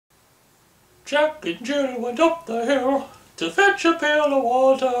Jack and Jill went up the hill to fetch a pail of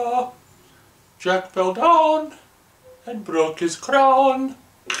water. Jack fell down and broke his crown,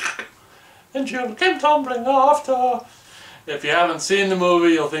 and Jill came tumbling after. If you haven't seen the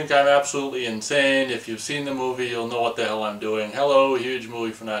movie, you'll think I'm absolutely insane. If you've seen the movie, you'll know what the hell I'm doing. Hello, huge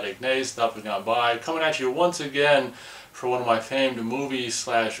movie fanatic Nate, stopping on by, coming at you once again for one of my famed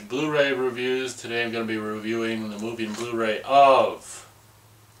movie/Blu-ray reviews. Today I'm going to be reviewing the movie and Blu-ray of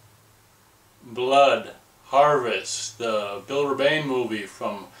Blood Harvest, the Bill Rebane movie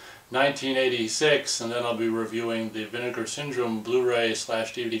from 1986, and then I'll be reviewing the Vinegar Syndrome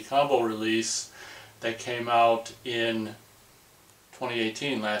Blu-ray/DVD combo release that came out in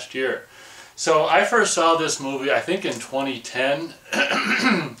 2018, last year. So I first saw this movie, I think, in 2010.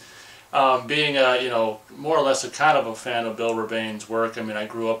 Being a, more or less a kind of a fan of Bill Rebane's work. I mean, I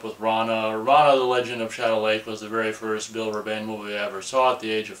grew up with Rana. Rana, the Legend of Shadow Lake was the very first Bill Rebane movie I ever saw at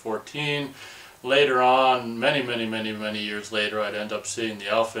the age of 14. Later on, many years later, I'd end up seeing The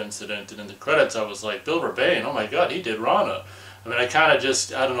Alpha Incident, and in the credits I was like, Bill Rebane, oh my god, he did Rana. I mean, I kind of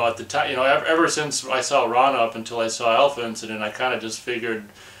just, I don't know, at the time, ever since I saw Rana up until I saw Alpha Incident, I kind of just figured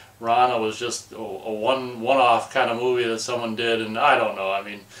Rana was just a one-off kind of movie that someone did, and I don't know, I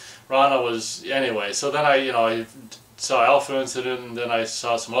mean, Rana was, anyway, so then I saw Alpha Incident, and then I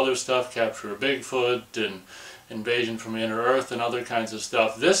saw some other stuff, Capture a Bigfoot, and Invasion from Inner Earth, and other kinds of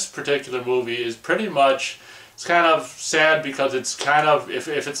stuff. This particular movie is pretty much, it's kind of sad because it's kind of, if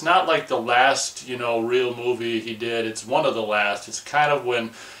it's not like the last, real movie he did, it's one of the last. It's kind of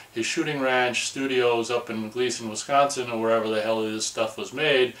when his shooting ranch studios up in Gleason, Wisconsin, or wherever the hell this stuff was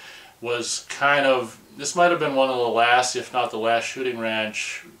made, was kind of, this might have been one of the last, if not the last shooting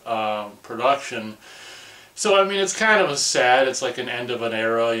ranch production. So, I mean, it's kind of sad. It's like an end of an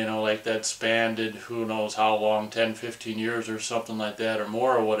era, like that spanned who knows how long, 10, 15 years or something like that, or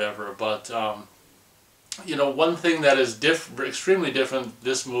more or whatever. But, one thing that is extremely different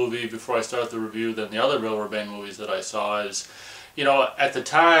this movie, before I start the review, than the other Bill Rebane movies that I saw is, at the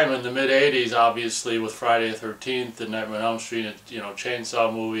time in the mid-'80s, obviously, with Friday the 13th and Nightmare on Elm Street, and,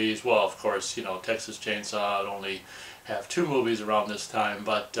 chainsaw movies, well, of course, Texas Chainsaw would only have 2 movies around this time,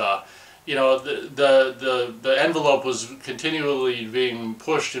 but, the envelope was continually being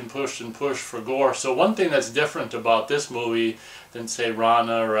pushed for gore. So one thing that's different about this movie than, say,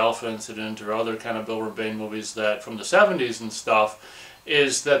 Rana or Alpha Incident or other kind of Bill Rebane movies that from the 70s and stuff,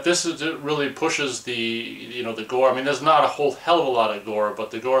 is that this really pushes the the gore. I mean, there's not a whole hell of a lot of gore,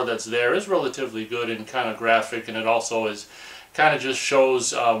 but the gore that's there is relatively good and kind of graphic, and it also is kind of just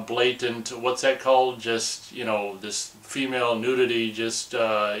shows blatant, what's that called, just, this female nudity, just,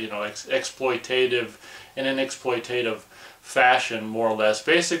 exploitative, in an exploitative fashion, more or less.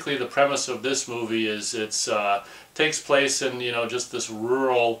 Basically, the premise of this movie is takes place in, just this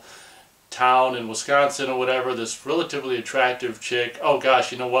rural town in Wisconsin or whatever. This relatively attractive chick. Oh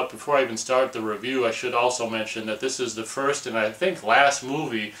gosh, you know what, before I even start the review, I should also mention that this is the first and I think last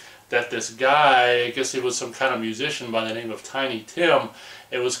movie that this guy, I guess he was some kind of musician by the name of Tiny Tim,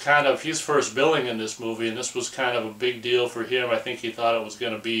 it was kind of his first billing in this movie, and this was kind of a big deal for him. I think he thought it was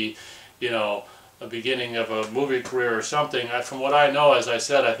going to be, a beginning of a movie career or something. From what I know, as I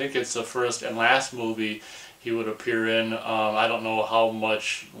said, I think it's the first and last movie he would appear in. I don't know how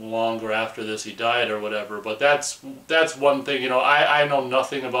much longer after this he died or whatever, but that's one thing. I know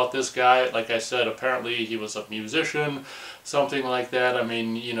nothing about this guy. Like I said, apparently he was a musician, something like that. I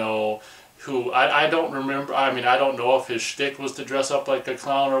mean, I don't remember. I mean, I don't know if his shtick was to dress up like a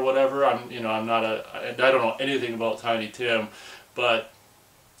clown or whatever. I don't know anything about Tiny Tim, but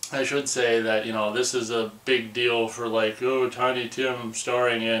I should say that, this is a big deal for, like, oh, Tiny Tim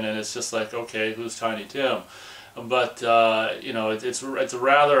starring in, and it's just like, okay, who's Tiny Tim? But, it's a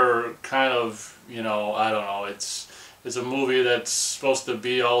rather kind of, I don't know, it's a movie that's supposed to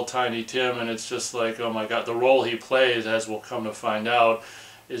be all Tiny Tim, and it's just like, oh my god, the role he plays, as we'll come to find out,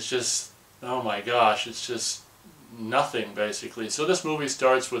 is just, oh my gosh, it's just nothing, basically. So this movie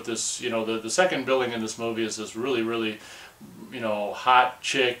starts with this, the second billing in this movie is this really, hot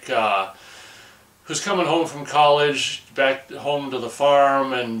chick who's coming home from college, back home to the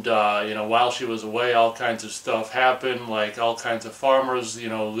farm, and, while she was away, all kinds of stuff happened, like all kinds of farmers,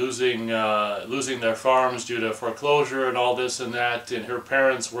 losing their farms due to foreclosure and all this and that, and her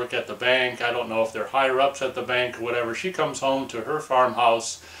parents work at the bank. I don't know if they're higher-ups at the bank or whatever. She comes home to her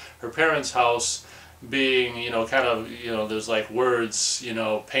farmhouse, her parents' house, being, kind of, there's like words,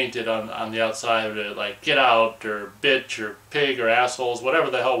 painted on the outside of it, like get out, or bitch, or pig, or assholes, whatever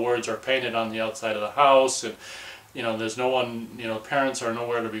the hell words are painted on the outside of the house, and, there's no one, parents are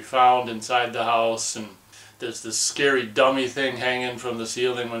nowhere to be found inside the house, and there's this scary dummy thing hanging from the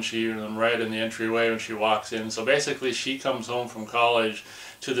ceiling when she, right in the entryway when she walks in. So basically she comes home from college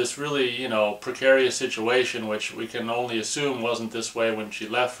to this really, you know, precarious situation, which we can only assume wasn't this way when she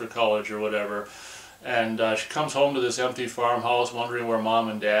left for college or whatever. And she comes home to this empty farmhouse wondering where mom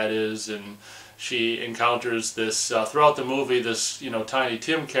and dad is, and she encounters this, throughout the movie, this, you know, Tiny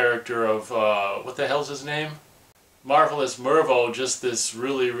Tim character of, what the hell's his name? Marvelous Mervo, just this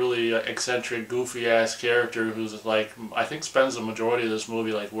really eccentric, goofy-ass character who's like, I think spends the majority of this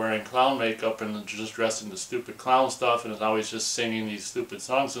movie like wearing clown makeup and just dressed in the stupid clown stuff and is always just singing these stupid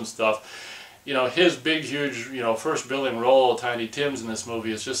songs and stuff. You know, his big, huge, you know, first billing role, Tiny Tim's in this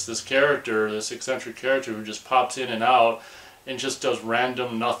movie, is just this character, this eccentric character who just pops in and out and just does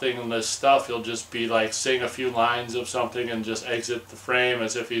random nothingness stuff. He'll just be like, sing a few lines of something and just exit the frame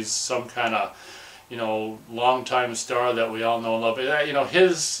as if he's some kind of, you know, long-time star that we all know and love. But, you know,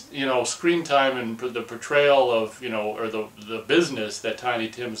 his, you know, screen time and the portrayal of, you know, or the business that Tiny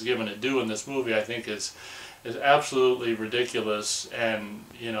Tim's given to do in this movie, I think is absolutely ridiculous. And,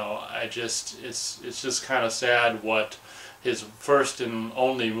 you know, it's just kind of sad what his first and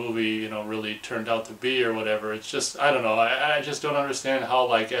only movie, you know, really turned out to be or whatever. It's just, I don't know, I just don't understand how,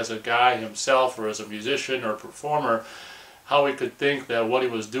 like, as a guy himself or as a musician or performer, how he could think that what he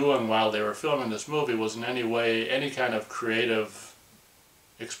was doing while they were filming this movie was in any way any kind of creative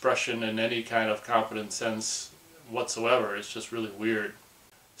expression in any kind of competent sense whatsoever. It's just really weird.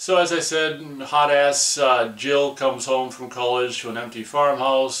 So as I said, hot-ass Jill comes home from college to an empty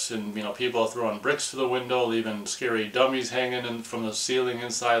farmhouse, and, you know, people are throwing bricks to the window, leaving scary dummies hanging from the ceiling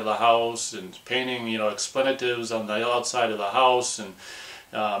inside of the house, and painting, you know, expletives on the outside of the house. And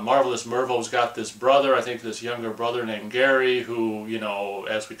Marvelous Mervo's got this brother, I think this younger brother named Gary, who, you know,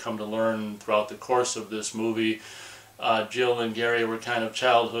 as we come to learn throughout the course of this movie, Jill and Gary were kind of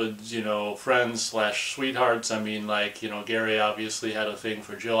childhood, you know, friends slash sweethearts. I mean, like, you know, Gary obviously had a thing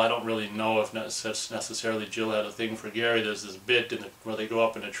for Jill. I don't really know if necessarily Jill had a thing for Gary. There's this bit where they go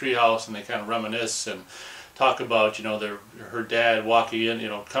up in a treehouse and they kind of reminisce and talk about, you know, her dad walking in, you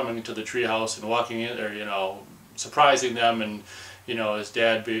know, coming into the treehouse and walking in, or, you know, surprising them, and, you know, his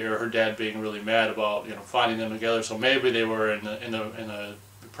dad her dad being really mad about, you know, finding them together. So maybe they were in the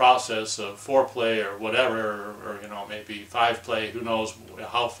process of foreplay or whatever, or you know, maybe five play. Who knows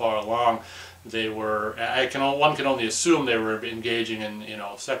how far along they were. One can only assume they were engaging in, you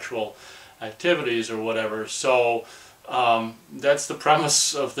know, sexual activities or whatever. So that's the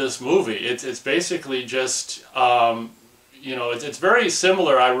premise of this movie. It's basically just you know, it's very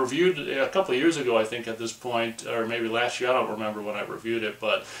similar. I reviewed a couple of years ago, I think, at this point, or maybe last year, I don't remember when I reviewed it,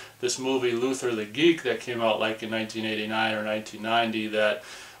 but this movie Luther the Geek that came out like in 1989 or 1990 that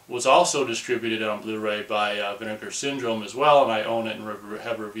was also distributed on Blu-ray by Vinegar Syndrome as well, and I own it and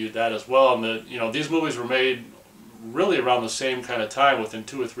have reviewed that as well. And you know, these movies were made really around the same kind of time, within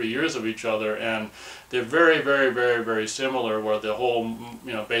 2 or 3 years of each other, and they're very similar, where the whole,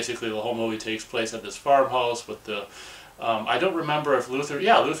 you know, basically the whole movie takes place at this farmhouse with the I don't remember if Luther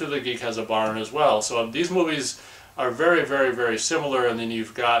the Geek has a barn as well. So these movies are very similar, and then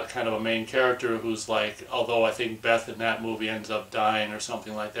you've got kind of a main character who's like, although I think Beth in that movie ends up dying or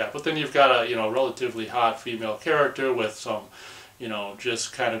something like that, but then you've got a, you know, relatively hot female character with some, you know,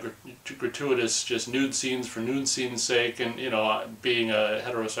 just kind of gratuitous, just nude scenes for nude scenes' sake, and, you know, being a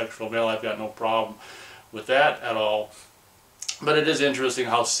heterosexual male, I've got no problem with that at all. But it is interesting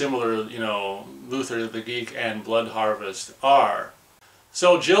how similar, you know, Luther the Geek and Blood Harvest are.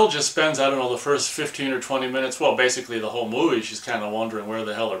 So Jill just spends, I don't know, the first 15 or 20 minutes, well, basically the whole movie, she's kind of wondering where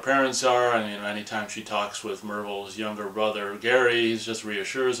the hell her parents are, and, you know, anytime she talks with Merville's younger brother, Gary, he just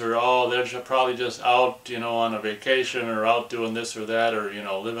reassures her, oh, they're probably just out, you know, on a vacation, or out doing this or that, or, you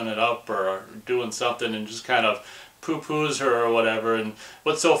know, living it up, or doing something, and just kind of poo-poos her or whatever. And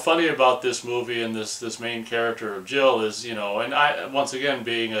what's so funny about this movie and this main character of Jill is, you know, and I, once again,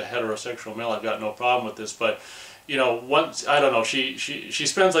 being a heterosexual male, I've got no problem with this, but, you know, once, I don't know, she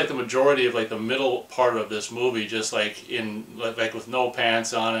spends like the majority of like the middle part of this movie just like in, like with no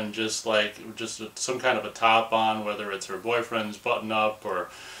pants on, and just some kind of a top on, whether it's her boyfriend's button up, or,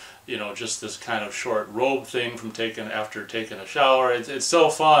 you know, just this kind of short robe thing from after taking a shower. It's so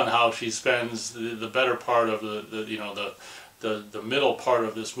fun how she spends the better part of the middle part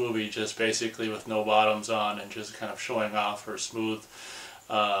of this movie just basically with no bottoms on, and just kind of showing off her smooth,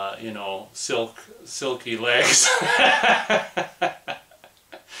 you know, silky legs.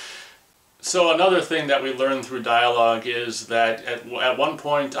 So another thing that we learned through dialogue is that at one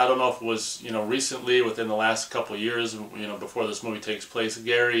point, I don't know if it was, you know, recently, within the last couple of years, you know, before this movie takes place,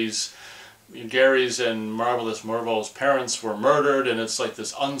 Gary's Gary's and Marvelous Mervo's parents were murdered, and it's like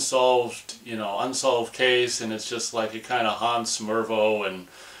this unsolved, unsolved case, and it's just like it kind of haunts Mervo and,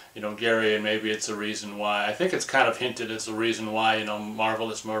 Gary, and maybe it's a reason why. I think it's kind of hinted as a reason why,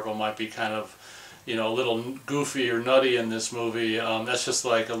 Marvelous Mervo might be kind of, a little goofy or nutty in this movie. That's just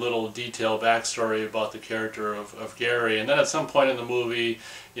like a little detailed backstory about the character of Gary. And then at some point in the movie,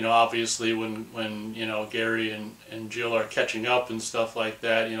 obviously when Gary and Jill are catching up and stuff like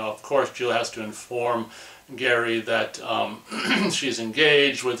that, of course Jill has to inform Gary that she's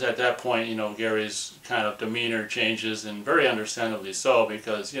engaged. With at that point, Gary's kind of demeanor changes, and very understandably so,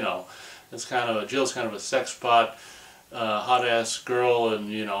 because it's kind of Jill's kind of a sex pot, hot ass girl, and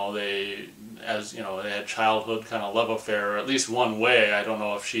they had childhood kind of love affair, or at least one way. I don't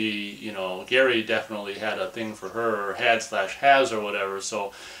know if she, Gary definitely had a thing for her, or had/has or whatever.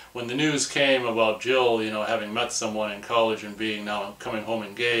 So when the news came about Jill, having met someone in college and being now coming home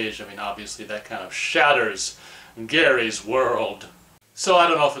engaged, I mean, obviously that kind of shatters Gary's world. So I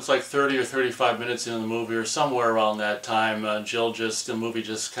don't know if it's like 30 or 35 minutes into the movie or somewhere around that time, the movie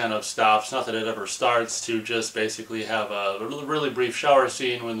just kind of stops, not that it ever starts, to just basically have a really brief shower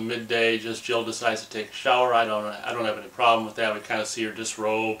scene when midday, just Jill decides to take a shower. I don't have any problem with that. We kind of see her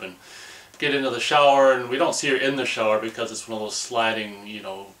disrobe and get into the shower, and we don't see her in the shower because it's one of those sliding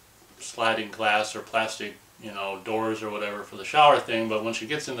glass or plastic doors or whatever for the shower thing. But when she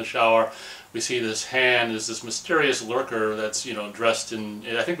gets in the shower, we see this hand, is this mysterious lurker that's dressed in,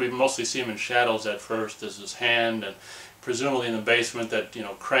 I think we mostly see him in shadows at first. There's this hand, and presumably in the basement, that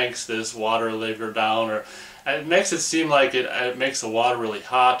cranks this water lever down, or it makes it seem like it makes the water really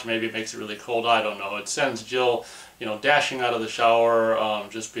hot. Maybe it makes it really cold. I don't know. It sends Jill dashing out of the shower,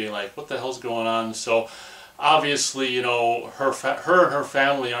 just being like, what the hell's going on? So obviously, her and her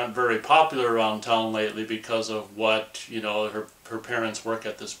family aren't very popular around town lately because of what, her parents work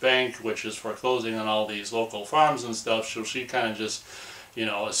at this bank, which is foreclosing on all these local farms and stuff. So she kind of just,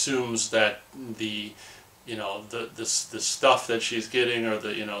 assumes that the stuff that she's getting, or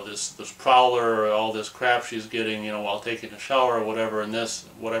this prowler, or all this crap she's getting, while taking a shower or whatever, and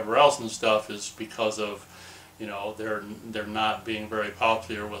whatever else and stuff, is because of, they're not being very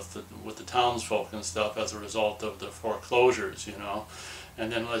popular with the townsfolk and stuff as a result of the foreclosures,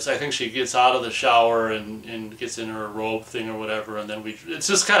 And then I think she gets out of the shower and gets in her robe thing or whatever, and then it's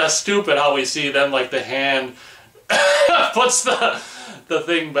just kind of stupid how we see then like the hand puts the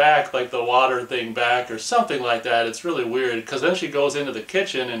thing back, like the water thing back or something like that. It's really weird, because then she goes into the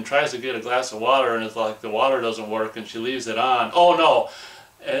kitchen and tries to get a glass of water, and it's like the water doesn't work, and she leaves it on. Oh no!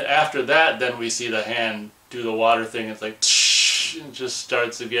 And after that, then we see the hand do the water thing. It's like, it just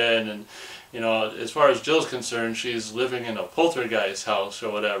starts again. And as far as Jill's concerned, she's living in a poltergeist house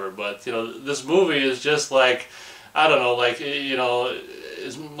or whatever. But this movie is just like, I don't know, like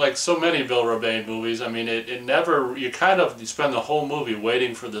it's like so many Bill Rebane movies. I mean, it never, you spend the whole movie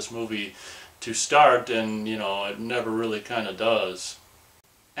waiting for this movie to start, and it never really kind of does.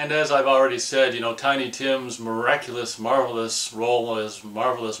 And as I've already said, Tiny Tim's marvelous role as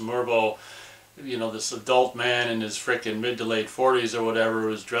Marvelous Mervo, this adult man in his frickin' mid to late 40s or whatever,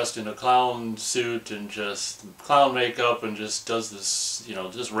 was dressed in a clown suit and just clown makeup, and just does this,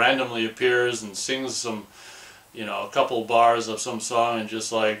 just randomly appears and sings some, a couple bars of some song, and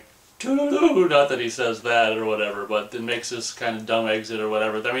just like, toodaloo, not that he says that or whatever, but then makes this kind of dumb exit or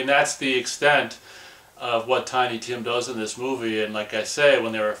whatever. I mean, that's the extent of what Tiny Tim does in this movie. And like I say,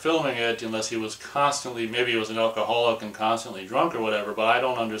 when they were filming it, unless he was constantly, maybe he was an alcoholic and constantly drunk or whatever, but I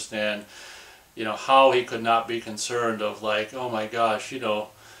don't understand how he could not be concerned of, like, oh my gosh,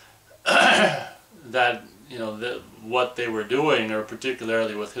 that what they were doing, or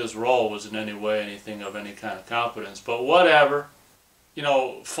particularly with his role, was in any way anything of any kind of competence. But whatever.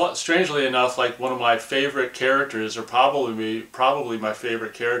 Strangely enough, like, one of my favorite characters, or probably my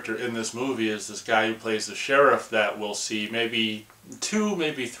favorite character in this movie, is this guy who plays the sheriff that we'll see maybe 2,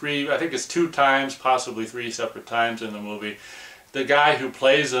 maybe 3, I think it's 2 times, possibly 3 separate times in the movie. The guy who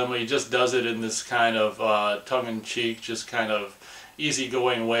plays him, he just does it in this kind of tongue-in-cheek, just kind of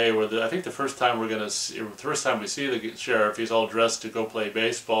easygoing way, where I think the first time we see the sheriff, he's all dressed to go play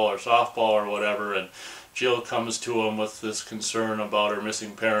baseball or softball or whatever, and Jill comes to him with this concern about her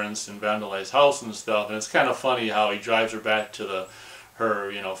missing parents and vandalized house and stuff, and it's kind of funny how he drives her back to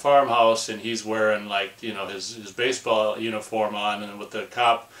her farmhouse, and he's wearing, like, his baseball uniform on, and with the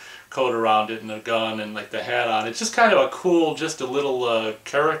cop coat around it and a gun and like the hat on. It's just kind of a cool, just a little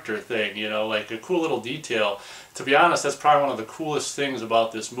character thing, like a cool little detail. To be honest, that's probably one of the coolest things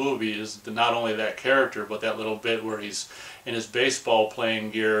about this movie, is not only that character, but that little bit where he's in his baseball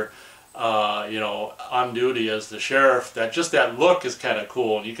playing gear, you know, on duty as the sheriff, that just that look is kind of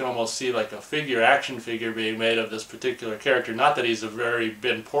cool. And you can almost see like a figure, action figure being made of this particular character. Not that he's a very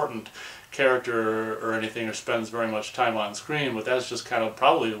important character or anything, or spends very much time on screen, but that's just kind of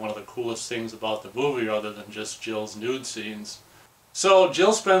probably one of the coolest things about the movie, other than just Jill's nude scenes. So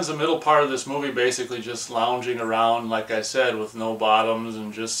Jill spends the middle part of this movie basically just lounging around, like I said, with no bottoms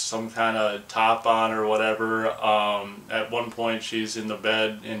and just some kind of top on or whatever. At one point she's in her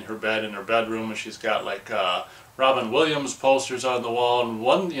bedroom, and she's got like Robin Williams posters on the wall. And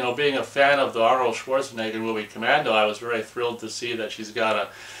one, you know, being a fan of the Arnold Schwarzenegger movie Commando, I was very thrilled to see that she's got a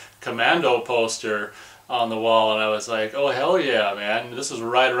Commando poster on the wall, and I was like, oh hell yeah, man. This is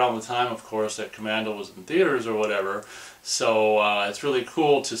right around the time, of course, that Commando was in theaters or whatever. So it's really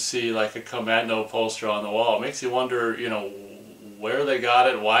cool to see like a Commando poster on the wall. It makes you wonder, you know, where they got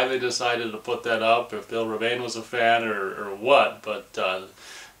it, why they decided to put that up, if Bill Ravane was a fan or what. But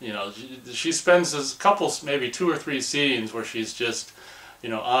you know, she spends a couple, maybe 2 or 3 scenes where she's just, you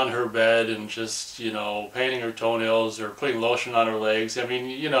know, on her bed and just, you know, painting her toenails or putting lotion on her legs. I mean,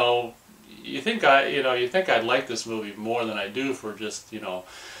 you know, you think I'd like this movie more than I do for just, you know,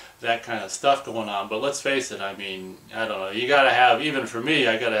 that kind of stuff going on. But let's face it, I mean, I don't know, you gotta have, even for me,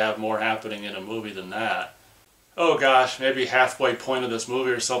 I gotta have more happening in a movie than that. Oh gosh, maybe halfway point of this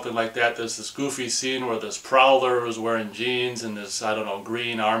movie or something like that, there's this goofy scene where this prowler was wearing jeans and this, I don't know,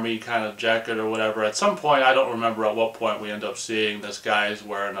 green army kind of jacket or whatever. At some point, I don't remember at what point, we end up seeing this guy's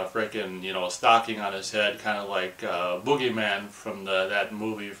wearing a frickin', you know, stocking on his head, kind of like Boogeyman from that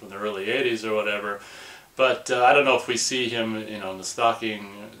movie from the early 80s or whatever. But I don't know if we see him, you know, in the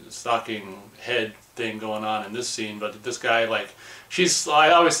stocking head thing going on in this scene. But this guy, like,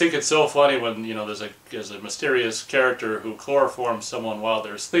 I always think it's so funny when, you know, there's a mysterious character who chloroforms someone while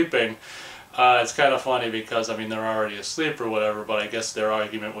they're sleeping. It's kind of funny because, I mean, they're already asleep or whatever, but I guess their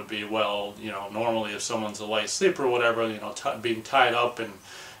argument would be, well, you know, normally if someone's a light sleeper or whatever, you know, being tied up and,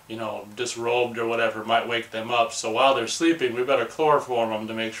 you know, disrobed or whatever might wake them up. So while they're sleeping, we better chloroform them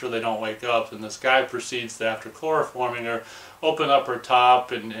to make sure they don't wake up. And this guy proceeds to, after chloroforming her, open up her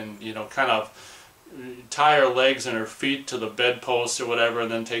top and you know, kind of tie her legs and her feet to the bedpost or whatever,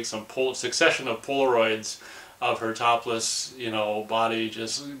 and then take some succession of Polaroids of her topless, you know, body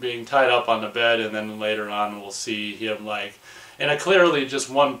just being tied up on the bed. And then later on we'll see him, like, in a clearly just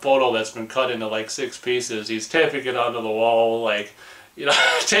one photo that's been cut into like 6 pieces, he's taping it onto the wall, like, you know,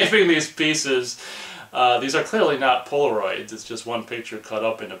 taping these pieces. These are clearly not Polaroids, it's just one picture cut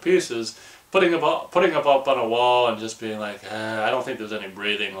up into pieces, putting them up on a wall and just being like, I don't think there's any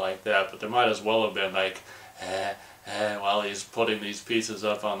breathing like that, but there might as well have been like, while he's putting these pieces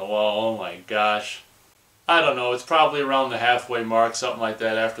up on the wall. Oh my gosh. I don't know, it's probably around the halfway mark, something like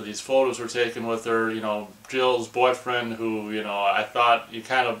that, after these photos were taken with her, you know, Jill's boyfriend, who, you know, I thought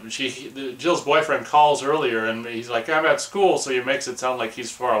Jill's boyfriend calls earlier and he's like, I'm at school, so he makes it sound like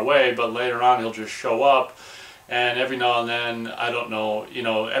he's far away, but later on he'll just show up. And every now and then, I don't know, you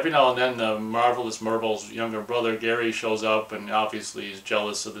know, every now and then the Marvelous Myrtle's younger brother Gary shows up, and obviously he's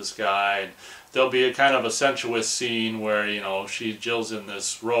jealous of this guy. And there'll be a kind of a sensuous scene where, you know, Jill's in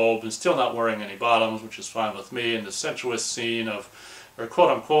this robe and still not wearing any bottoms, which is fine with me. And the sensuous scene or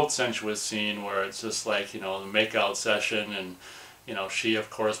quote-unquote sensuous scene where it's just like, you know, the make-out session, and, you know, she, of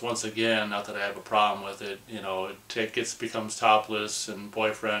course, once again, not that I have a problem with it, you know, becomes topless, and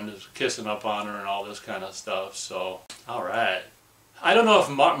boyfriend is kissing up on her and all this kind of stuff. So, alright. I don't know if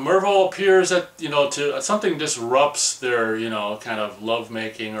Merville appears at, you know, something disrupts their, you know, kind of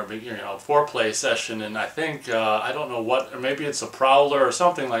lovemaking or, you know, foreplay session, and I think, I don't know what, or maybe it's a prowler or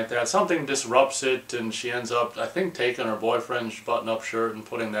something like that. Something disrupts it, and she ends up, I think, taking her boyfriend's button-up shirt and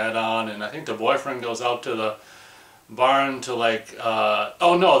putting that on, and I think the boyfriend goes out to the barn to, like,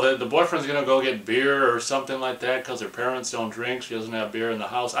 oh no, the boyfriend's gonna go get beer or something like that because her parents don't drink. She doesn't have beer in the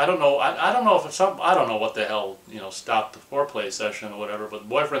house. I don't know. I don't know if it's I don't know what the hell, you know, stopped the foreplay session or whatever. But the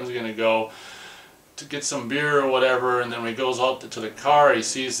boyfriend's gonna go to get some beer or whatever, and then when he goes out to the car, he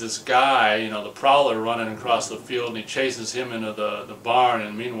sees this guy, you know, the prowler, running across the field, and he chases him into the barn.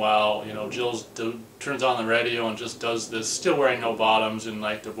 And meanwhile, you know, Jill turns on the radio and just does this, still wearing no bottoms and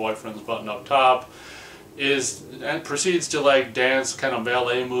like the boyfriend's button-up top. And proceeds to like dance kind of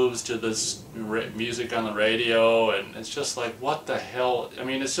ballet moves to this music on the radio, and it's just like, what the hell? I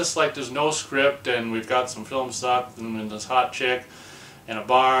mean, it's just like there's no script, and we've got some film stock and this hot chick and a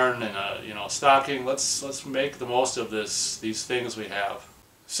barn and a, you know, stocking. Let's make the most of these things we have.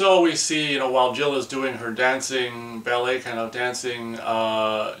 So we see, you know, while Jill is doing her dancing, ballet kind of dancing,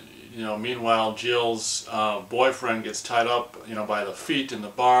 meanwhile Jill's boyfriend gets tied up, by the feet in the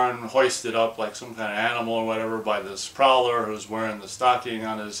barn, hoisted up like some kind of animal or whatever by this prowler who's wearing the stocking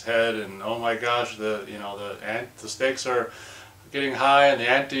on his head, and oh my gosh, the stakes are getting high and the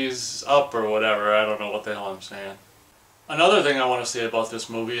ante's up or whatever. I don't know what the hell I'm saying. Another thing I want to say about this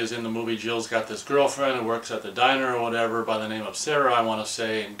movie is in the movie Jill's got this girlfriend who works at the diner or whatever by the name of Sarah, I want to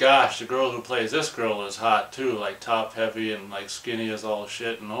say, and gosh, the girl who plays this girl is hot too, like top heavy and like skinny as all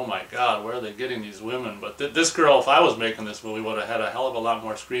shit, and oh my god, where are they getting these women? But this girl, if I was making this movie, would have had a hell of a lot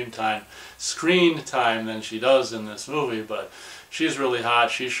more screen time than she does in this movie, but she's really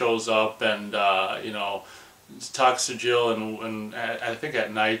hot. She shows up and, talks to Jill and I think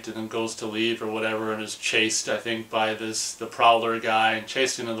at night, and then goes to leave or whatever, and is chased, I think, by the prowler guy and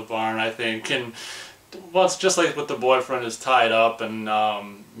chased into the barn, I think. And well, it's just like with the boyfriend is tied up, and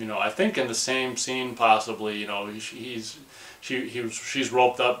I think in the same scene possibly, she's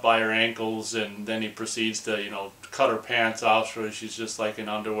roped up by her ankles, and then he proceeds to cut her pants off so she's just like in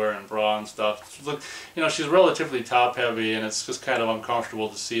underwear and bra and stuff. Look, she's relatively top heavy, and it's just kind of uncomfortable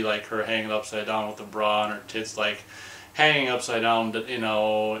to see like her hanging upside down with the bra and her tits like hanging upside down, in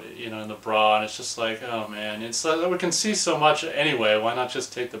the bra, and it's just like, oh man, it's like we can see so much anyway. Why not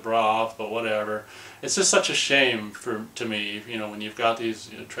just take the bra off? But whatever. It's just such a shame to me, when you've got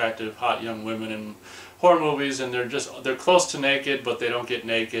these attractive, hot young women in horror movies, and they're close to naked, but they don't get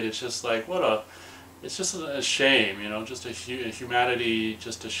naked. It's just like it's just a shame, just a humanity,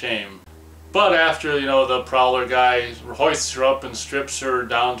 just a shame. But after, the prowler guy hoists her up and strips her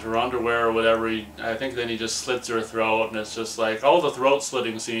down to her underwear or whatever, I think then he just slits her throat, and it's just like, all the throat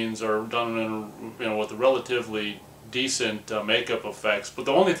slitting scenes are done in, with relatively decent makeup effects. But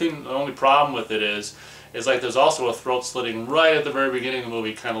the only problem with it is like there's also a throat slitting right at the very beginning of the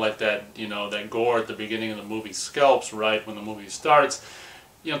movie, kind of like that, that gore at the beginning of the movie Scalps, right when the movie starts.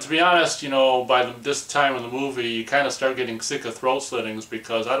 To be honest, by this time in the movie, you kind of start getting sick of throat slittings,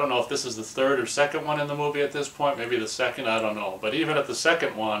 because I don't know if this is the third or second one in the movie at this point, maybe the second, I don't know. But even at the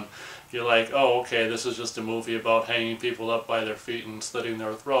second one, you're like, oh, okay, this is just a movie about hanging people up by their feet and slitting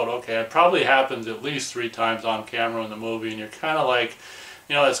their throat. Okay, it probably happens at least 3 times on camera in the movie, and you're kind of like,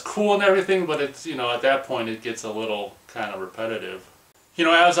 it's cool and everything, but it's, at that point it gets a little kind of repetitive.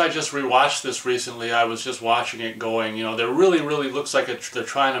 As I just rewatched this recently, I was just watching it going, there really looks like they're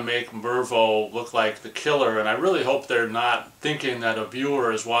trying to make Mervo look like the killer, and I really hope they're not thinking that a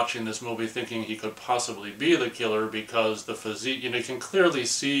viewer is watching this movie thinking he could possibly be the killer, because the physique, you can clearly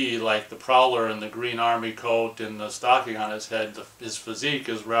see like the prowler in the green army coat and the stocking on his head, his physique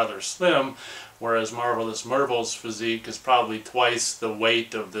is rather slim, whereas Marvelous Mervo's physique is probably twice the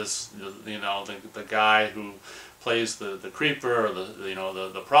weight of this, the guy who plays the creeper or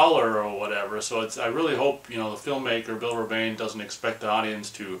the prowler or whatever. So I really hope the filmmaker Bill Rebane doesn't expect the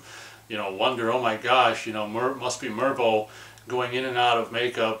audience to wonder, oh my gosh, must be Mervo going in and out of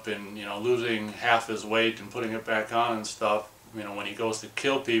makeup and losing half his weight and putting it back on and stuff when he goes to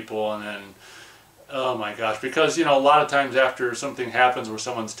kill people, and then oh my gosh, because a lot of times after something happens where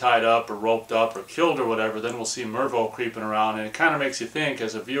someone's tied up or roped up or killed or whatever, then we'll see Mervo creeping around, and it kind of makes you think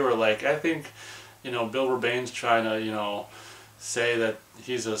as a viewer, like, I think Bill Rebane's trying to, say that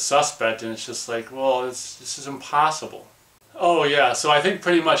he's a suspect, and it's just like, well, this is impossible. Oh yeah, so I think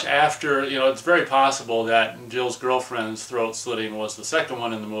pretty much after, it's very possible that Jill's girlfriend's throat slitting was the second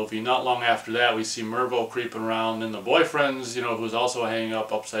one in the movie. Not long after that, we see Mervo creeping around, and the boyfriend's, who's also hanging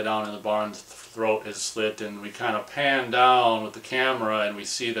up upside down in the barn's throat is slit, and we kind of pan down with the camera, and we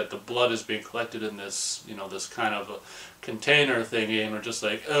see that the blood is being collected in this, this kind of a container thingy, and we're just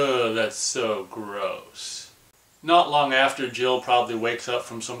like, oh, that's so gross. Not long after, Jill probably wakes up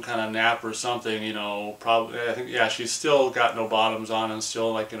from some kind of nap or something, probably, I think, yeah, she's still got no bottoms on and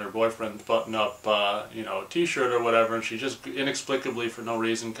still like in her boyfriend's button-up, t-shirt or whatever, and she just inexplicably, for no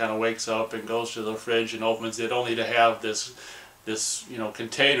reason, kind of wakes up and goes to the fridge and opens it, only to have this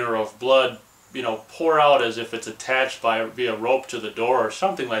container of blood, pour out as if it's attached via rope to the door or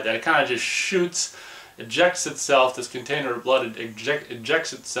something like that. It kind of just ejects itself, this container of blood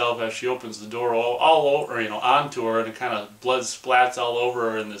ejects itself as she opens the door all over, onto her, and it kind of blood splats all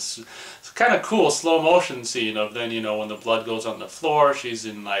over her in this kind of cool slow motion scene of then, when the blood goes on the floor, she's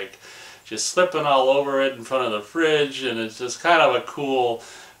in like, just slipping all over it in front of the fridge, and it's just kind of a cool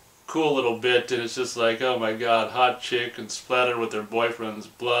little bit, and it's just like, oh my god, hot chick and splattered with her boyfriend's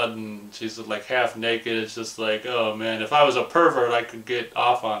blood, and she's like half naked. It's just like, oh man, if I was a pervert I could get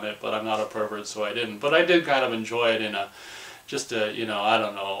off on it, but I'm not a pervert, so I didn't. But I did kind of enjoy it in I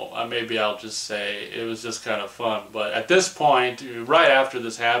don't know, maybe I'll just say it was just kind of fun. But at this point, right after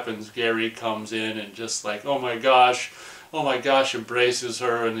this happens, Gary comes in and just like, oh my gosh, oh my gosh, embraces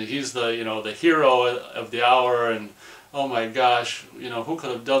her, and he's the, you know, the hero of the hour, and oh my gosh, you know, who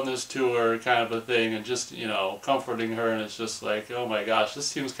could have done this to her, kind of a thing, and just, you know, comforting her, and it's just like, oh my gosh, this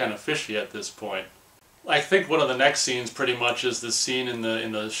seems kind of fishy at this point. I think one of the next scenes pretty much is this scene in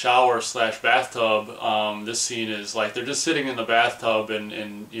the shower slash bathtub. This scene is like they're just sitting in the bathtub,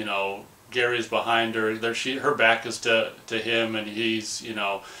 and you know, Gary's behind her. Her back is to him, and he's, you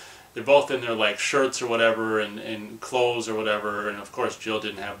know, they're both in their like shirts or whatever, and clothes or whatever, and of course Jill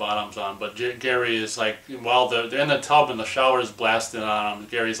didn't have bottoms on, but Gary is like, while they're in the tub and the shower is blasting on him,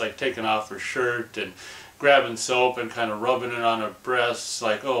 Gary's like taking off her shirt and grabbing soap and kind of rubbing it on her breasts,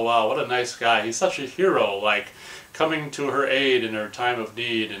 like, oh wow, what a nice guy. He's such a hero, like coming to her aid in her time of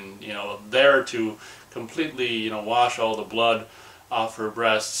need, and you know, there to completely, you know, wash all the blood off her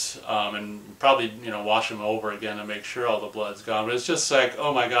breasts, and probably, you know, wash them over again to make sure all the blood's gone. But it's just like,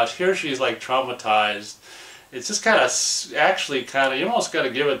 oh my gosh, here she's like traumatized. It's just kind of, actually kind of, you almost got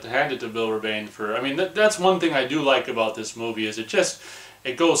to hand it to Bill Rebane for, I mean, that's one thing I do like about this movie, is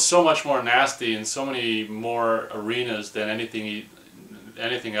it goes so much more nasty in so many more arenas than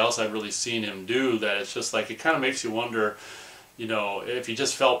anything else I've really seen him do, that it's just like, it kind of makes you wonder, you know, if he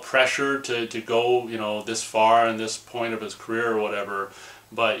just felt pressure to go, you know, this far in this point of his career or whatever.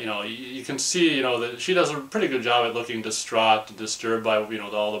 But, you know, you can see, you know, that she does a pretty good job at looking distraught and disturbed by, you know,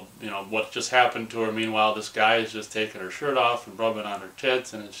 all the, you know, what just happened to her. Meanwhile, this guy is just taking her shirt off and rubbing on her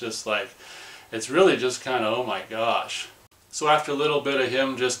tits, and it's just like, it's really just kind of, oh my gosh. So after a little bit of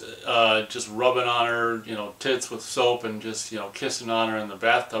him just rubbing on her, you know, tits with soap and just, you know, kissing on her in the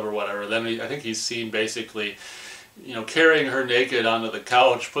bathtub or whatever, then I think he's seen basically, you know, carrying her naked onto the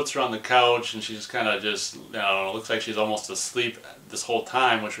couch, puts her on the couch, and she's kind of just, I don't know, looks like she's almost asleep this whole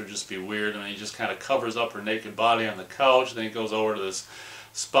time, which would just be weird, and he just kind of covers up her naked body on the couch, and then he goes over to this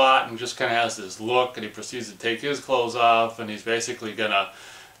spot and just kind of has this look, and he proceeds to take his clothes off, and he's basically gonna,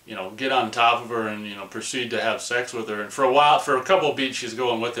 you know, get on top of her and, you know, proceed to have sex with her. And for a couple of beats, she's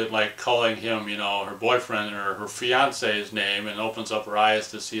going with it, like calling him, you know, her boyfriend or her fiance's name, and opens up her eyes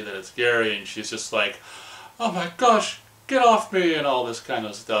to see that it's Gary, and she's just like, oh my gosh, get off me, and all this kind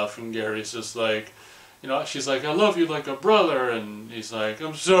of stuff. And Gary's just like, you know, she's like, I love you like a brother, and he's like,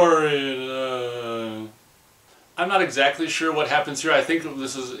 I'm sorry. I'm not exactly sure what happens here. I think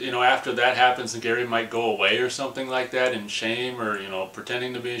this is, you know, after that happens, Gary might go away or something like that in shame, or, you know,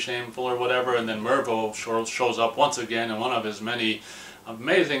 pretending to be shameful or whatever, and then Mervo shows up once again in one of his many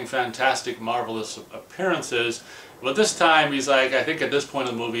amazing, fantastic, marvelous appearances. But this time he's like, I think at this point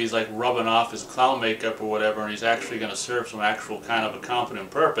in the movie, he's like rubbing off his clown makeup or whatever, and he's actually going to serve some actual kind of a competent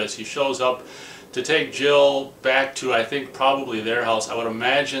purpose. He shows up to take Jill back to, I think, probably their house. I would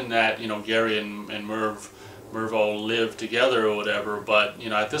imagine that, you know, Gary and Mervo live together or whatever, but, you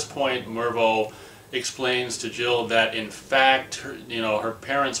know, at this point Mervo explains to Jill that in fact her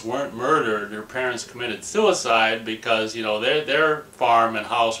parents weren't murdered. Her parents committed suicide because, you know, their farm and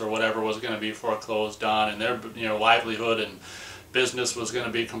house or whatever was going to be foreclosed on, and their, you know, livelihood and business was going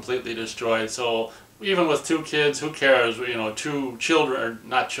to be completely destroyed. So even with two kids, who cares? You know, two children, or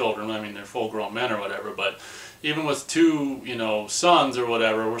not children, I mean they're full-grown men or whatever, but even with two, you know, sons or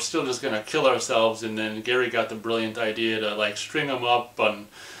whatever, we're still just going to kill ourselves. And then Gary got the brilliant idea to like string them up and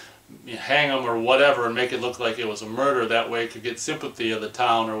hang them or whatever and make it look like it was a murder. That way it could get sympathy of the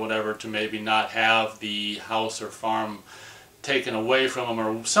town or whatever to maybe not have the house or farm taken away from them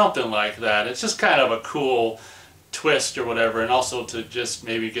or something like that. It's just kind of a cool twist or whatever, and also to just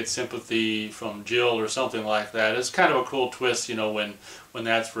maybe get sympathy from Jill or something like that. It's kind of a cool twist, you know, when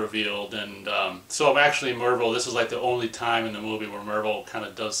that's revealed. And so actually Mervo, this is like the only time in the movie where Mervo kind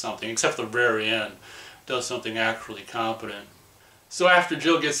of does something, except the very end, does something actually competent. So after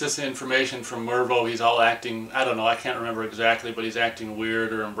Jill gets this information from Mervo, he's all acting, I don't know, I can't remember exactly, but he's acting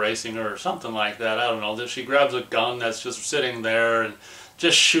weird or embracing her or something like that. I don't know. She grabs a gun that's just sitting there and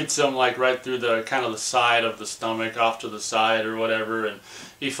just shoots him like right through the kind of the side of the stomach, off to the side or whatever, and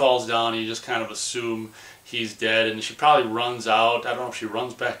he falls down. You just kind of assume he's dead, and she probably runs out. I don't know if she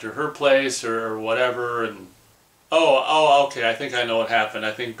runs back to her place or whatever. And oh, okay, I think I know what happened.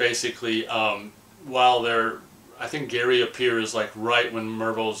 I think basically I think Gary appears like right when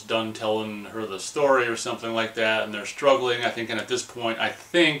Mervo's done telling her the story or something like that, and they're struggling, I think, and at this point I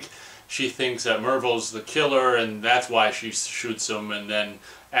think she thinks that Mervo's the killer, and that's why she shoots him. And then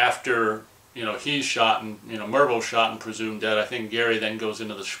after, you know, he's shot and, you know, Mervo's shot and presumed dead, I think Gary then goes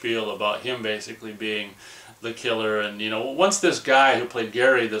into the spiel about him basically being the killer. And, you know, once this guy who played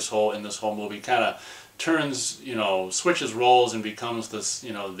Gary in this whole movie kind of turns, you know, switches roles and becomes this,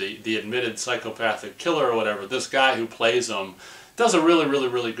 you know, the admitted psychopathic killer or whatever, this guy who plays him does a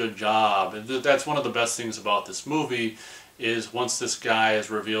really good job. And that's one of the best things about this movie, is once this guy is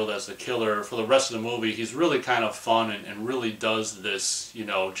revealed as the killer, for the rest of the movie, he's really kind of fun and really does this, you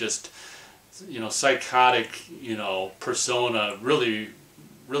know, just, you know, psychotic, you know, persona really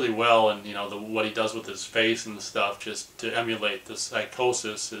well. And, you know, what he does with his face and stuff, just to emulate the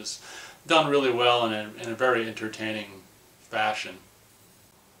psychosis, is done really well in a very entertaining fashion.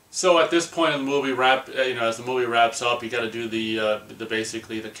 So at this point in the movie, you know, as the movie wraps up, you got to do the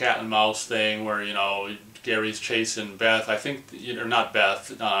basically the cat and mouse thing, where, you know, Gary's chasing Beth. I think, or not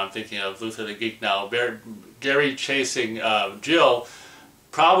Beth. No, I'm thinking of Luther the Geek now. Gary chasing Jill,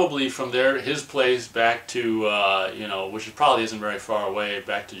 probably from his place back to you know, which probably isn't very far away,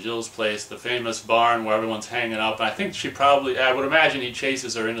 back to Jill's place, the famous barn where everyone's hanging up. And I think she probably, I would imagine, he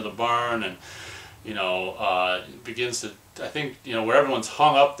chases her into the barn and, you know, begins to, I think, you know, where everyone's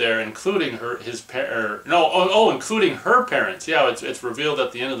hung up there, including including her parents. Yeah, it's revealed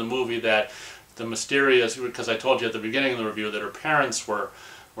at the end of the movie that the mysterious, because I told you at the beginning of the review that her parents were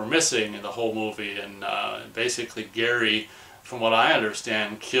missing in the whole movie, and basically Gary, from what I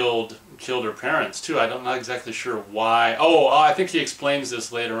understand, killed her parents too. I'm not exactly sure why. I think he explains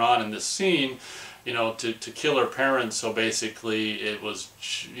this later on in this scene, you know, to kill her parents. So basically, it was,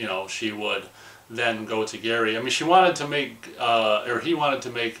 you know, she would then go to Gary. I mean, she wanted to make, or he wanted to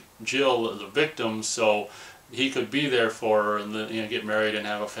make Jill the victim, so he could be there for her and, you know, get married and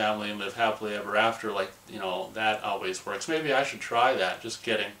have a family and live happily ever after. Like, you know, that always works. Maybe I should try that. Just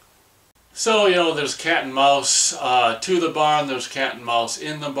kidding. So, you know, there's cat and mouse to the barn. There's cat and mouse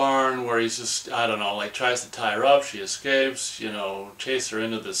in the barn, where he's just, I don't know, like tries to tie her up. She escapes, you know, chase her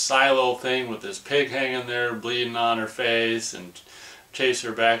into this silo thing with this pig hanging there, bleeding on her face, and chase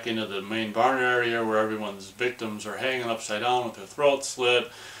her back into the main barn area where everyone's victims are hanging upside down with their throats slit.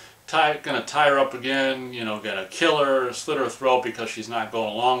 Gonna tie her up again, you know, gonna kill her, slit her throat because she's not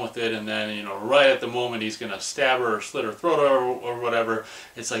going along with it, and then, you know, right at the moment he's gonna stab her or slit her throat or whatever,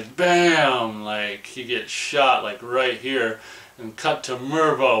 it's like BAM! Like, he gets shot, like, right here, and cut to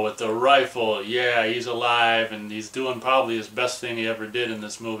Mervo with the rifle. Yeah, he's alive, and he's doing probably his best thing he ever did in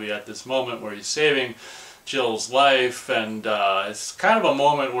this movie at this moment, where he's saving Jill's life. And it's kind of a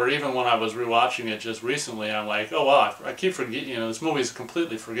moment where, even when I was rewatching it just recently, I'm like, oh wow, I keep forgetting, you know, this movie is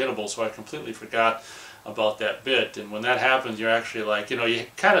completely forgettable, so I completely forgot about that bit. And when that happens, you're actually like, you know, you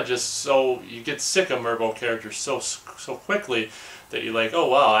kind of just, you get sick of Mervo characters so quickly that you're like, oh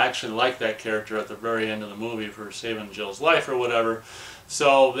wow, I actually like that character at the very end of the movie for saving Jill's life or whatever.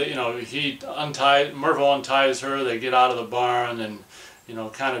 So, you know, Mervo unties her, they get out of the barn, and, you know,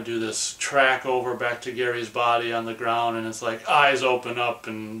 kind of do this track over back to Gary's body on the ground, and it's like eyes open up,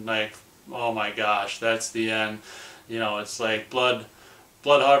 and like, oh my gosh, that's the end. You know, it's like Blood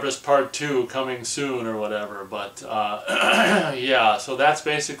Harvest Part 2 coming soon or whatever. But yeah, so that's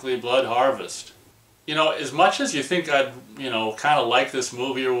basically Blood Harvest. You know, as much as you think I'd, you know, kind of like this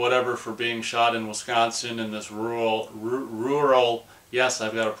movie or whatever for being shot in Wisconsin, in this rural, yes,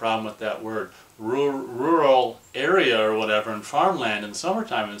 I've got a problem with that word, rural area or whatever, and farmland in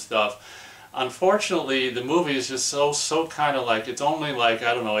summertime and stuff. Unfortunately, the movie is just so kind of like, it's only like,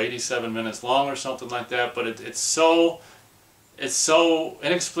 I don't know, 87 minutes long or something like that, but it's so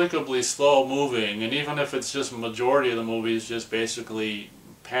inexplicably slow moving. And even if it's just, majority of the movie is just basically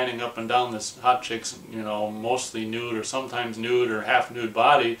panning up and down this hot chick's, you know, mostly nude or sometimes nude or half nude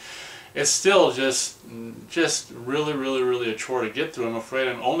body, it's still just really a chore to get through. I'm afraid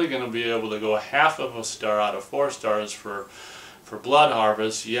I'm only going to be able to go half of a star out of 4 stars for Blood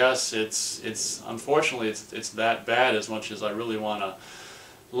Harvest. Yes, it's unfortunately it's that bad. As much as I really want to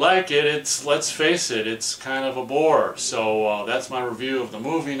like it, let's face it, it's kind of a bore. So that's my review of the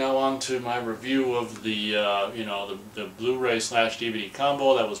movie. Now on to my review of the you know, the Blu-ray / DVD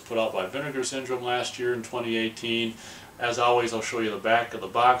combo that was put out by Vinegar Syndrome last year in 2018. As always, I'll show you the back of the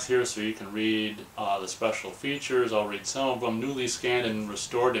box here so you can read the special features. I'll read some of them. Newly scanned and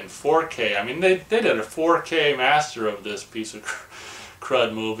restored in 4K. I mean, they did a 4K master of this piece of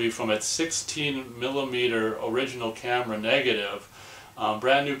crud movie from its 16mm original camera negative.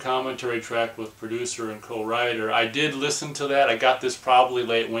 Brand new commentary track with producer and co-writer. I did listen to that. I got this probably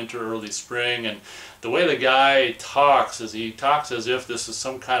late winter, early spring, and the way the guy talks is he talks as if this is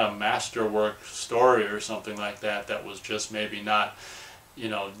some kind of masterwork story or something like that that was just maybe not, you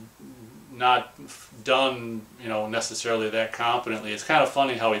know, not done, you know, necessarily that competently. It's kind of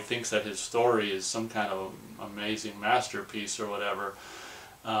funny how he thinks that his story is some kind of amazing masterpiece or whatever.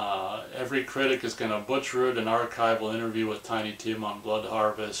 Every critic is going to butcher it. An archival interview with Tiny Tim on Blood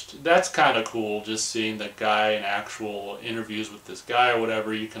Harvest. That's kind of cool, just seeing the guy in actual interviews with this guy or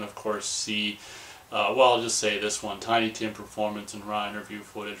whatever. You can of course see, well, I'll just say this one, Tiny Tim performance and raw interview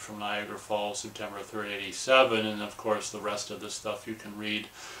footage from Niagara Falls, September 3rd, '87, and of course the rest of this stuff you can read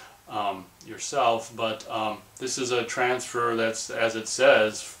yourself. But this is a transfer that's, as it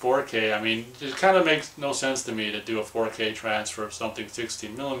says, 4K. I mean, it kind of makes no sense to me to do a 4K transfer of something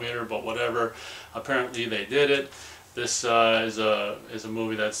 16mm, but whatever. Apparently they did it. This is a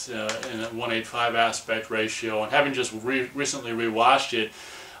movie that's in a 1:8:5 aspect ratio, and having just recently rewatched it,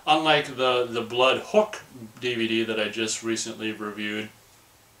 unlike the Blood Hook DVD that I just recently reviewed,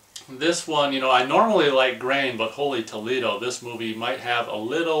 this one, you know, I normally like grain, but holy Toledo, this movie might have a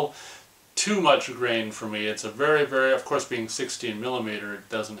little too much grain for me. It's a very, very, of course being 16mm, it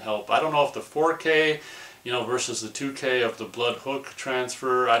doesn't help. I don't know if the 4K, you know, versus the 2K of the Blood Hook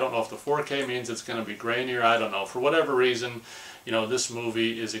transfer, I don't know if the 4K means it's going to be grainier, I don't know. For whatever reason, you know, this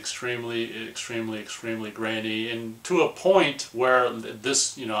movie is extremely, extremely, extremely grainy, and to a point where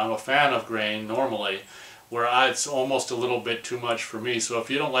this, you know, I'm a fan of grain normally, where it's almost a little bit too much for me. So if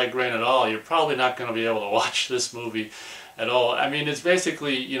you don't like grain at all, you're probably not going to be able to watch this movie at all. I mean, it's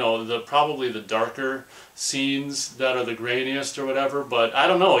basically, you know, probably the darker scenes that are the grainiest or whatever, but I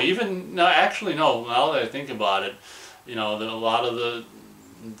don't know, even, no, actually no, now that I think about it, you know, a lot of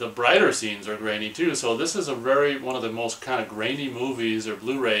the brighter scenes are grainy too. So this is one of the most kind of grainy movies or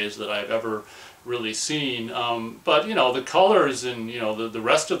Blu-rays that I've ever really seen. But, you know, the colors and, you know, the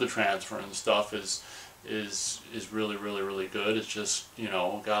rest of the transfer and stuff is really, really, really good. It's just, you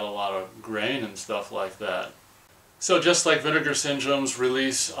know, got a lot of grain and stuff like that. So just like Vinegar Syndrome's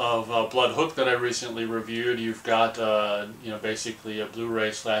release of Blood Hook that I recently reviewed, you've got, you know, basically a Blu-ray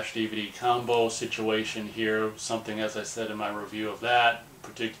 / DVD combo situation here. Something, as I said in my review of that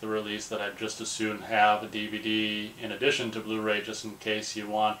particular release, that I'd just as soon have a DVD in addition to Blu-ray, just in case you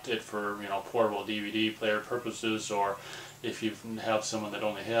want it for, you know, portable DVD player purposes, or if you have someone that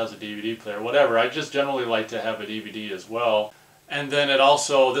only has a DVD player, whatever. I just generally like to have a DVD as well. And then it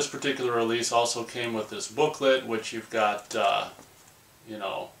also, this particular release also came with this booklet, which you've got, you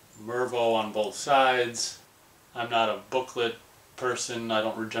know, Mervo on both sides. I'm not a booklet person, I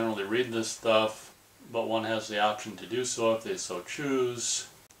don't generally read this stuff, but one has the option to do so if they so choose.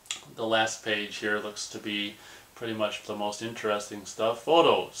 The last page here looks to be pretty much the most interesting stuff.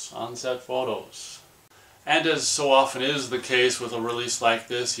 Photos, on-set photos. And as so often is the case with a release like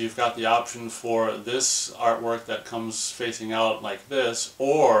this, you've got the option for this artwork that comes facing out like this,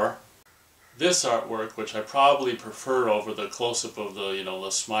 or this artwork, which I probably prefer over the close-up of the, you know,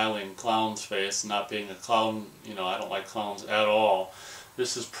 the smiling clown's face. Not being a clown, you know, I don't like clowns at all.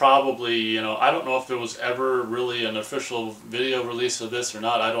 This is probably, you know, I don't know if there was ever really an official video release of this or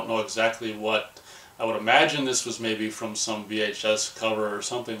not. I don't know exactly what. I would imagine this was maybe from some VHS cover or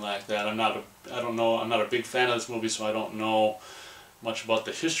something like that. I don't know, I'm not a big fan of this movie, so I don't know much about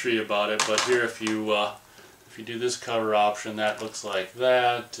the history about it. But here, if you do this cover option, that looks like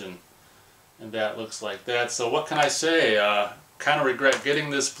that, and that looks like that. So what can I say? Kind of regret getting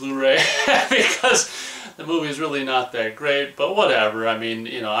this Blu-ray because the movie is really not that great. But whatever. I mean,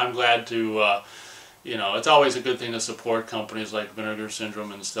 you know, I'm glad to. You know, it's always a good thing to support companies like Vinegar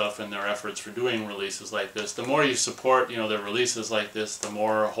Syndrome and stuff in their efforts for doing releases like this. The more you support, you know, their releases like this, the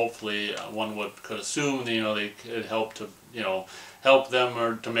more hopefully one could assume that, you know, they could help to, you know, help them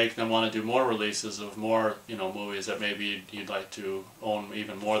or to make them want to do more releases of more, you know, movies that maybe you'd like to own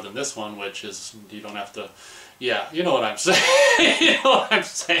even more than this one, which is, you don't have to, yeah, you know what I'm saying. You know what I'm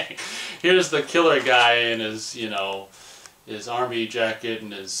saying. Here's the killer guy in his, you know, his army jacket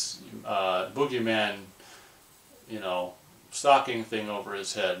and his boogeyman, you know, stocking thing over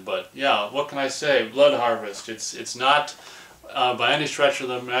his head. But yeah, what can I say? Blood Harvest. It's not by any stretch of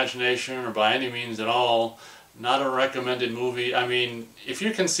the imagination or by any means at all not a recommended movie. I mean, if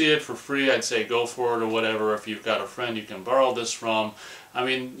you can see it for free, I'd say go for it or whatever. If you've got a friend you can borrow this from. I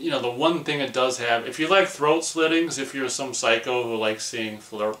mean, you know, the one thing it does have, if you like throat slittings, if you're some psycho who likes seeing,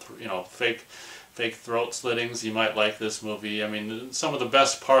 you know, fake throat slittings, you might like this movie. I mean, some of the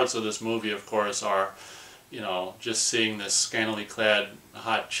best parts of this movie, of course, are, you know, just seeing this scantily clad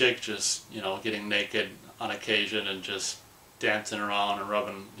hot chick just, you know, getting naked on occasion and just dancing around and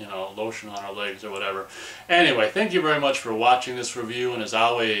rubbing, you know, lotion on her legs or whatever. Anyway, thank you very much for watching this review, and as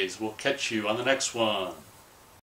always, we'll catch you on the next one.